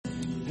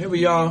Here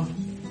we are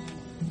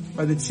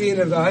by the scene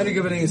of the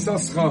YBD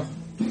Yissoschor.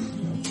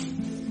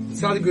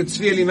 Tzvi good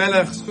Tzvi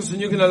Elimelech, Schus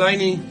and Yugen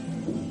Alaini,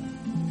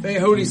 very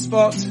holy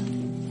spot,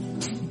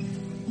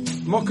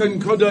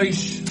 Mokim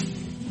Kodosh,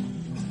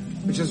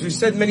 which, as we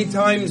said many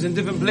times in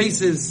different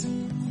places,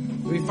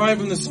 we find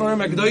from the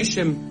Svarim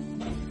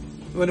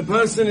HaKadoshim, when a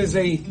person is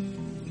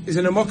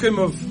in a Mokim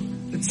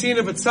of the scene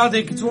of a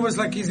tzaddik, it's almost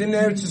like he's in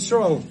Eretz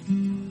Yisrael.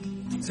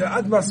 It's a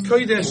Admas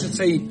Kodesh, it's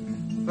a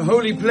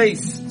holy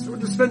place. So we'll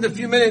just spend a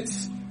few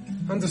minutes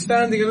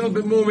understanding a little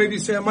bit more, maybe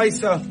say a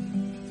Maisa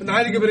from the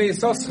YBD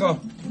Yissoschor.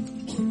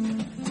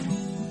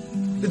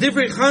 The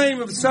Divrei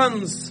Chaim of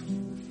sons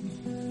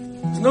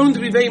is known to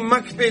be very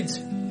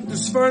makbid, the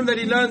sperm that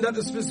he learned at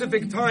the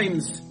specific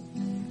times.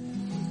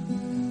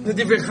 The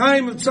Divrei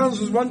Chaim of sons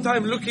was one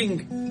time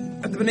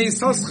looking at the Bnei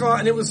Yissoschor,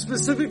 and it was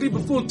specifically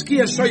before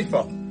Tkiyah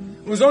Shofar.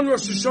 It was on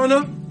Rosh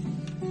Hashanah,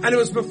 and it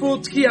was before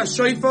Tkiyah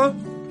Shofar,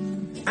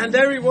 and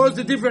there he was,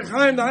 the Divrei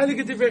Chaim, the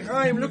Heilige Divrei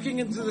Chaim, looking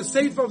into the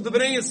Sefer of the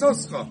Bnei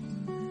Yissoschor.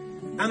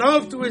 And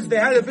afterwards they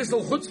had a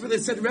bissel chutzpah. They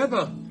said,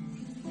 Rebbe,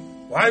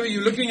 why were you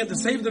looking at the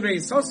Sefer of the Bnei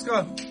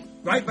Yissoschor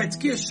right by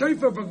Tkiyah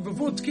Shofar? But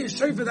before Tkiyah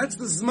Shofar, that's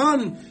the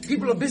Zman.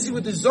 People are busy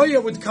with the Zoya,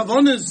 with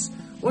Kavanas.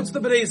 What's the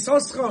Bnei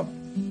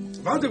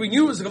Yissoschor? Father, we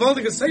knew it was a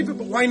Gavaldige Sefer,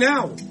 but why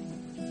now?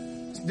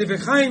 The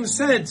Divrei Chaim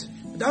said,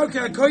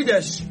 B'darkei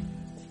HaKodesh,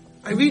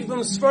 I read from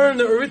the Sfarim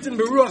that were written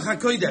Beruach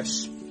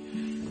HaKodesh.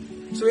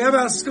 So we have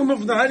our skuma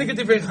from the Heilige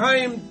Divrei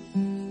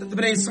Chaim that the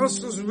Bnei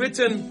Yissoschor was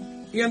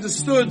written. He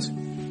understood.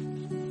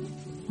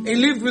 He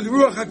lived with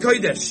Ruach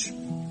HaKodesh.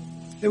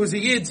 There was a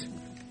Yid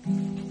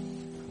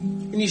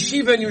in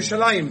Yeshiva in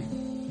Yerushalayim.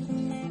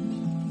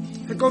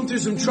 Had gone through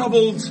some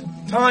troubled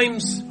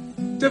times,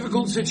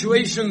 difficult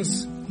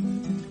situations,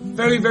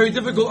 very, very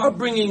difficult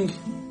upbringing.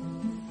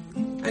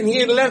 And he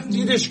had left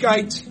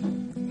Yiddishkeit,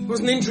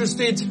 wasn't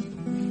interested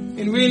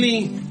in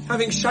really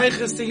having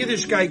shaykhs to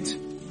Yiddishkeit.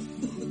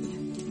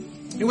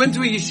 He went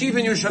to a yeshiva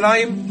in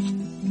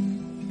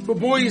Yerushalayim for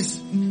boys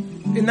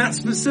in that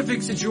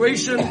specific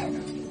situation,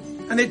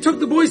 and they took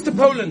the boys to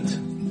Poland.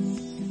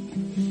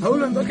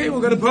 Poland, okay, we'll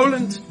go to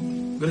Poland.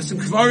 We'll go to some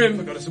Keverim,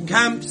 we'll go to some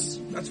camps.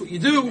 That's what you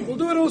do. We'll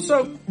do it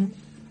also.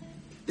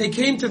 They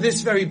came to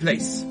this very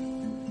place,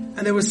 and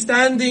they were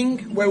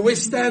standing where we're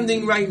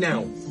standing right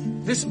now.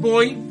 This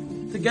boy,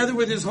 together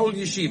with his whole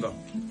yeshiva.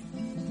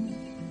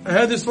 I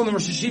heard this from the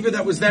Rosh Yeshiva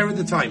that was there at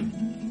the time.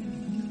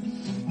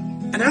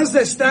 And as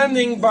they're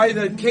standing by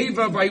the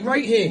Kever, by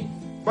right here,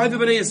 by the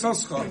Bnei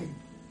Yissoschor,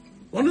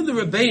 one of the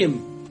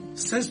Rebbeim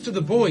says to the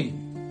boy,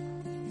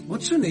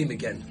 what's your name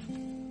again?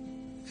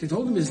 He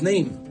told him his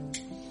name.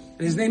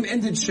 And his name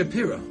ended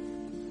Shapira.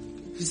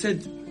 He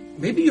said,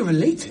 maybe you're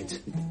related.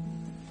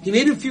 He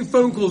made a few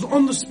phone calls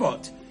on the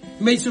spot.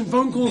 He made some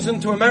phone calls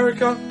into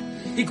America.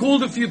 He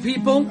called a few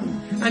people,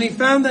 and he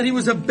found that he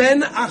was a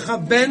ben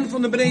achaben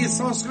from the Bnei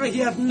Yissoschor. He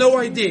had no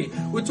idea.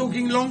 We're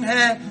talking long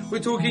hair, we're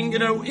talking,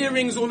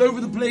 earrings all over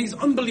the place,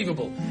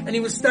 unbelievable. And he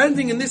was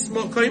standing in this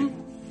mokim,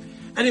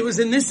 and it was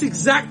in this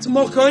exact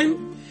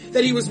mokim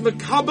that he was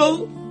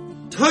makabel,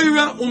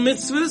 Torah or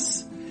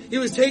mitzvahs. He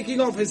was taking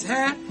off his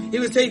hair, he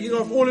was taking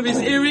off all of his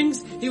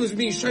earrings, he was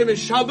being shomer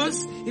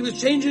Shabbos, he was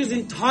changing his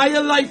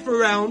entire life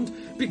around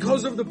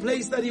because of the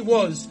place that he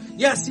was.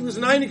 Yes, he was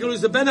an Einikel, he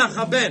was a ben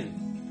achaben.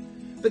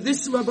 But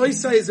this, Rabbi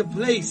Isai, is a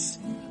place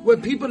where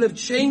people have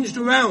changed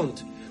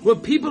around, where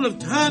people have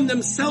turned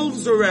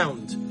themselves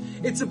around.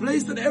 It's a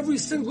place that every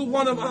single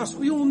one of us,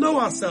 we all know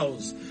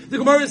ourselves. The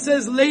Gemara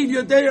says, Leiv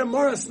Yodei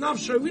Moras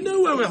Nafsho. We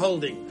know where we're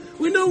holding.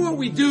 We know what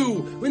we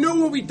do. We know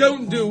what we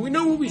don't do. We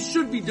know what we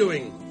should be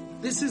doing.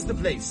 This is the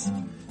place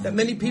that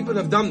many people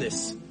have done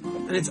this.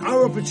 And it's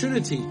our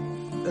opportunity.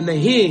 And they're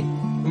here,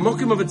 the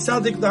Mokim of a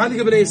Tzaddik, the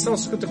Heilige Bnei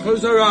Yissoschor, to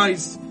close our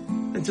eyes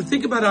and to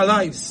think about our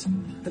lives.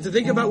 And to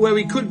think about where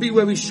we could be,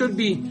 where we should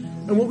be,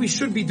 and what we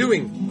should be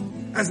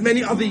doing, as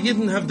many other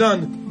Yidden have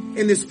done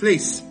in this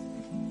place.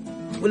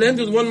 We'll end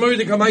with one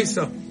Mordek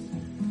HaMaisa.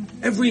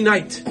 Every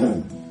night,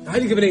 the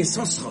Heilige Bnei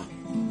Yissoschor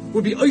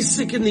would be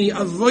oisik in the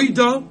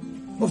avoida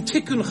of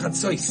Tikkun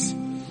Chatzois.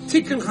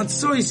 Tikkun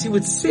Chatzois, he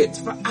would sit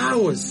for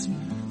hours,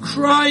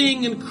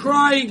 crying and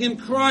crying and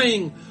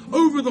crying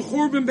over the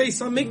Churban Beis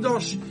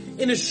HaMikdash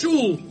in a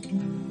shul,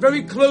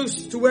 very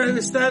close to where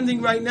we're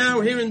standing right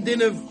now, here in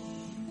Dinov.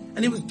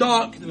 And it was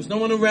dark, there was no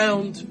one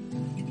around.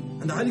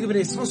 And the Heilige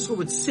Bnei Yissoschor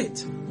would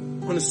sit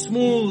on a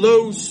small,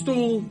 low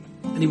stool,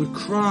 and he would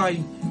cry,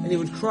 and he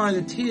would cry,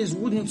 and the tears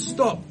wouldn't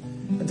stop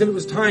until it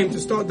was time to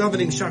start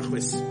davening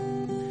Shachris.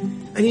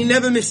 And he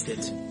never missed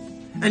it.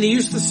 And he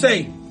used to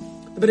say,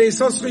 the Bnei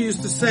Yissoschor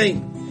used to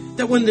say,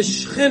 that when the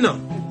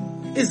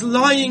Shechina is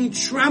lying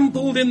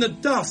trampled in the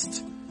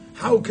dust,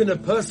 how can a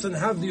person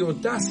have the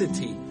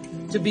audacity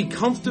to be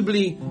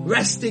comfortably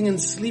resting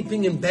and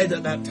sleeping in bed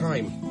at that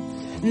time?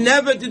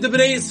 Never did the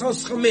Bnei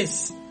Yissoschor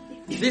miss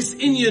this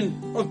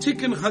inyan of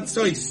Tikkun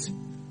Chatzois.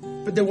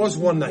 But there was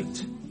one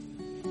night.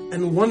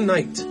 And one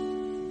night,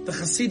 the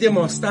Hasidim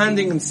are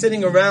standing and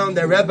sitting around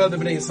their Rebbe, the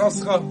Bnei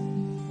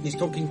Yissoschor. He's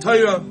talking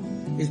Torah.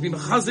 He's been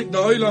mechazik the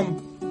olam.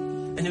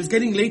 And it was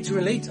getting later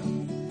and later.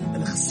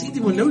 And the Hasidim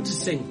Chassidim were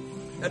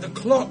noticing that the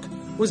clock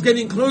was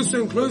getting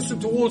closer and closer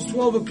towards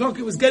 12 o'clock.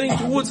 It was getting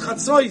towards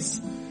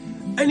Chatzos.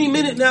 Any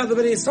minute now, the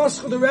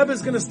Yissoschor, the Rebbe,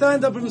 is going to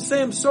stand up and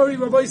say, I'm sorry,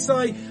 Rabbi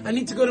Sai, I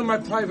need to go to my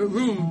private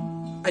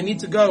room. I need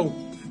to go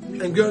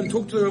and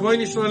talk to the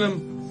Rabbi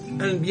Shalom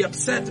and be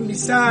upset and be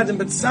sad and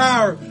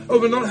betzar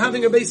over not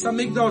having a Beis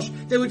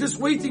HaMikdash. They were just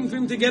waiting for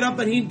him to get up,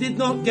 and he did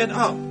not get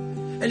up.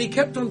 And he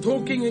kept on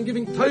talking and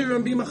giving Torah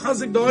and being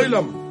Mechazik the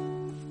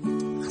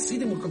Olam.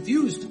 Chassidim were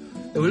confused.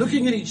 They were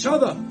looking at each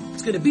other.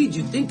 What's going to be? Do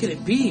you think can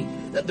it be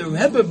that the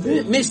Rebbe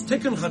missed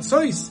Tikkun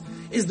Chatzos?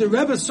 Is the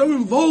Rebbe so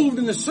involved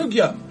in the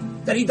sugya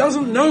that he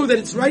doesn't know that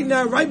it's right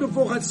now, right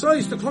before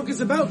Chatzos, the clock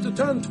is about to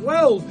turn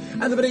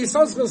 12, and the Bnei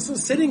Yissoschor is still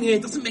sitting here?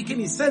 It doesn't make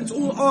any sense.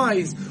 All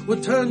eyes were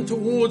turned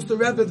towards the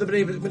Rebbe, the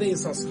Bnei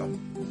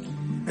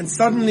Yissoschor. And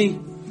suddenly,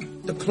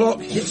 the clock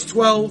hits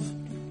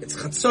 12, it's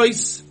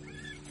Chatzos,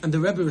 and the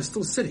Rebbe is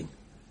still sitting.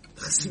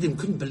 The Chassidim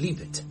couldn't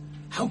believe it.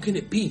 How can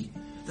it be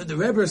that the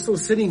Rebbe is still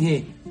sitting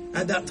here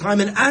at that time?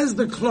 And as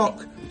the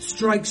clock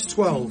strikes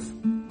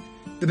 12,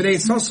 the Bnei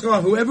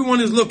Yissoschor, who everyone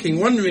is looking,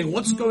 wondering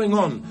what's going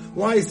on,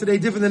 why is today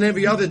different than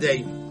every other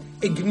day,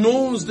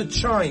 ignores the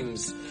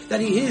chimes that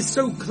he hears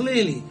so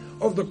clearly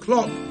of the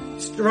clock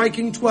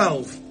striking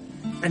 12,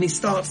 and he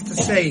starts to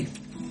say,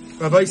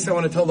 Rabbi, I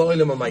want to tell the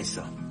Olam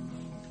Amaisa.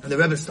 And the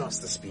Rebbe starts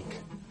to speak.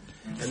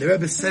 And the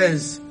Rebbe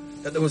says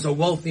that there was a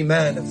wealthy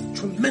man, a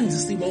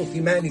tremendously wealthy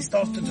man. He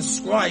starts to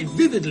describe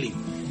vividly,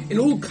 in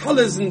all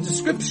colors and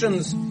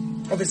descriptions,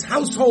 of his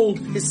household,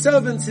 his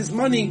servants, his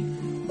money,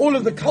 all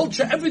of the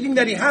culture, everything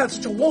that he had.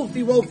 Such a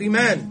wealthy, wealthy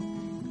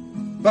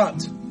man.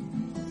 But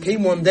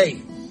came one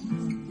day,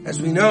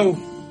 as we know,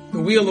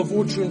 the wheel of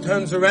fortune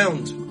turns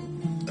around,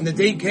 and the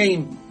day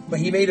came where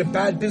he made a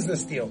bad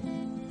business deal.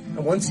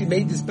 And once he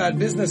made this bad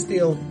business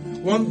deal,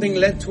 one thing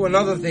led to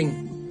another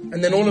thing,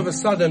 and then all of a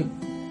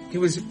sudden he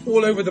was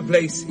all over the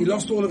place. He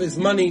lost all of his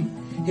money.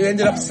 He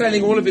ended up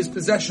selling all of his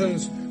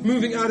possessions,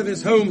 moving out of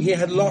his home. He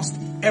had lost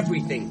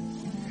everything.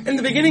 In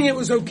the beginning it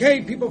was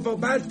okay. People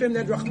felt bad for him. They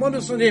had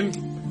rachmanus on him.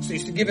 So they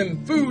used to give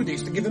him food. They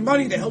used to give him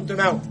money. They helped him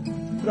out.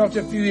 But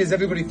after a few years,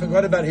 everybody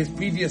forgot about his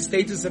previous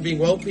status of being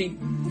wealthy.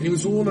 And he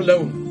was all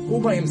alone,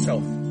 all by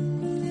himself.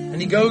 And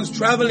he goes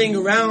traveling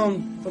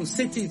around from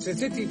city to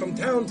city, from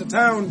town to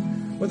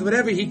town, with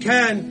whatever he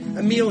can.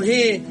 A meal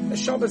here, a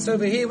Shabbos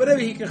over here, whatever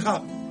he can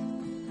chop.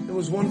 There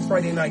was one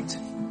Friday night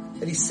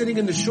that he's sitting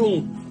in the shul.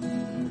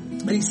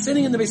 And he's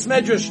sitting in the Beis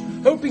Medrash,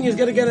 hoping he's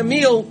going to get a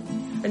meal.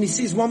 And he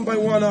sees one by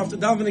one after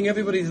davening,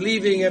 everybody's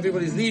leaving,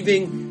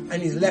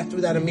 and he's left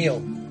without a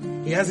meal.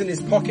 He has in his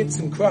pocket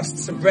some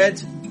crusts, some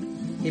bread.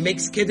 He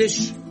makes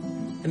Kiddush,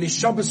 and his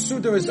Shabbos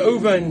Suda is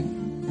over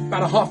in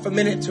about a half a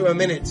minute to a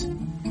minute.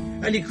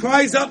 And he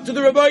cries up to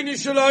the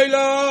Rabbeinu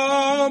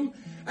Shalom,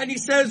 and he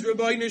says,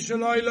 Rabbeinu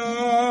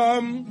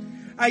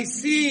Shalom, I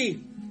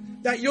see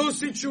that your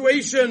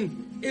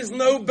situation is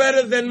no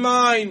better than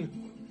mine.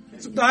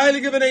 So the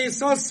Heilige Bnei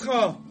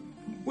Yissoschor,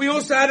 we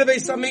also had a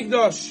Beis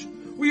HaMikdash.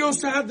 We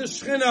also have the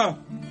Shechina,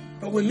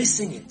 but we're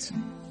missing it.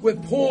 We're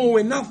poor,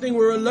 we're nothing,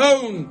 we're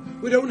alone.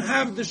 We don't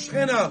have the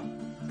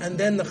Shechina. And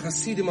then the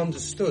Chassidim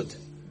understood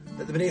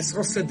that the Bnei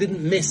Yissoschor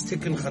didn't miss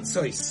Tikkun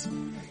Chatzos.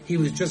 He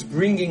was just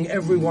bringing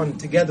everyone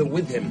together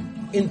with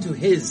him into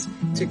his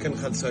Tikkun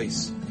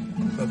Chatzos.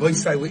 Rabbi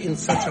Sai, we're in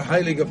such a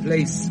heilige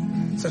place,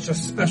 such a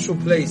special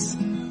place.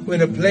 We're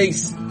in a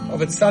place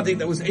of a tzaddik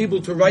that was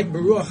able to write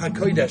Baruch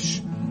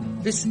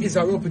HaKodesh. This is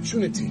our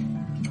opportunity.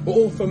 We're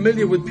all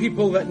familiar with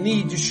people that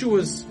need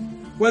Yeshuas,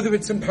 whether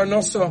it's in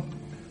Parnasa,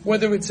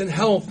 whether it's in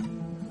health,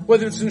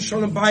 whether it's in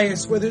Shalom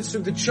Bayis, whether it's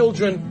with the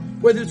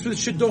children, whether it's with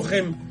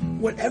Shidduchim,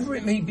 whatever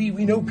it may be,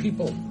 we know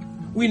people.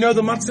 We know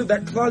the matzah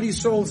that Klal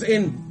Yisrael's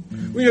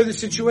in. We know the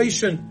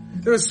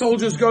situation. There are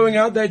soldiers going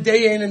out there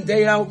day in and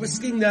day out,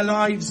 risking their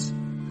lives.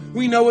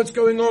 We know what's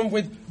going on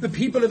with the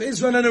people of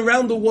Israel and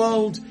around the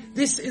world.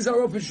 This is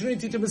our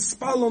opportunity to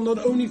mispalel not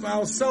only for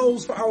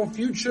ourselves, for our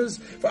futures,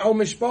 for our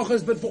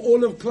mishpachas, but for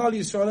all of Klal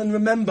Yisrael. And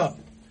remember,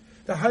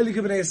 the Heilige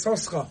Bnei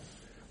Yissoschor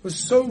was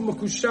so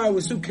makushah,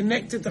 was so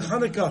connected to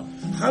Hanukkah.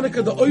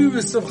 Hanukkah, the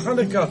Oris of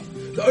Hanukkah.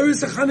 The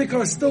Oris of Hanukkah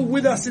are still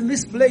with us in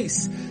this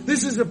place.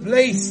 This is a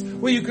place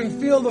where you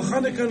can feel the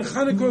Hanukkah. And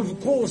Hanukkah,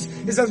 of course,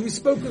 is, as we've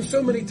spoken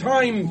so many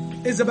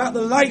times, is about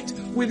the light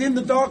within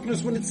the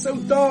darkness when it's so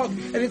dark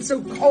and it's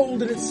so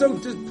cold and it's so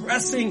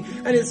depressing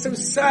and it's so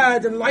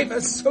sad and life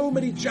has so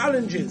many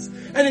challenges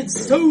and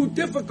it's so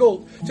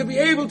difficult to be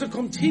able to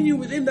continue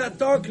within that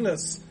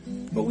darkness.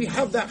 But we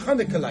have that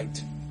Hanukkah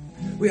light.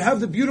 We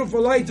have the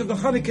beautiful light of the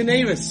Hanukkah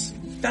Neris.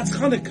 That's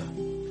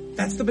Hanukkah.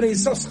 That's the Bnei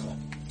Yissoschor.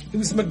 It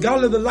was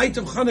Megala, the light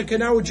of Hanukkah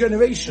in our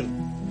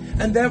generation.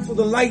 And therefore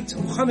the light of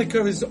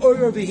Hanukkah is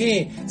oil over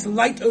here. It's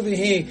light over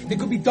here. There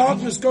could be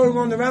darkness going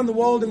on around the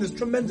world and there's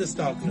tremendous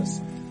darkness.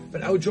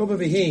 But our job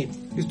over here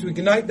is to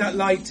ignite that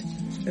light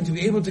and to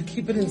be able to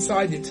keep it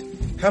inside it.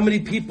 How many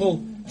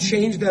people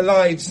change their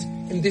lives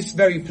in this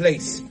very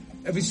place?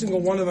 Every single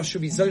one of us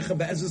should be Zoicha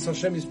Be'ezus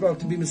Hashem Yisbarach,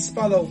 to be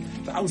mispalel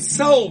for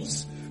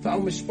ourselves, for our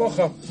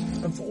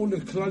mishpacha, and for all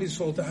of Klal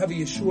Yisrael to have a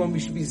Yeshua, and we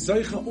should be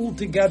Zoicha all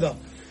together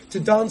to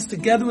dance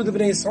together with the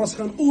Bnei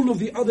Yissoschor and all of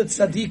the other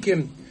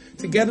tzaddikim,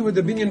 together with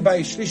the Binyan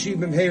Bayis Shlishi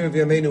B'mheira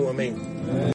V'yameinu Amen.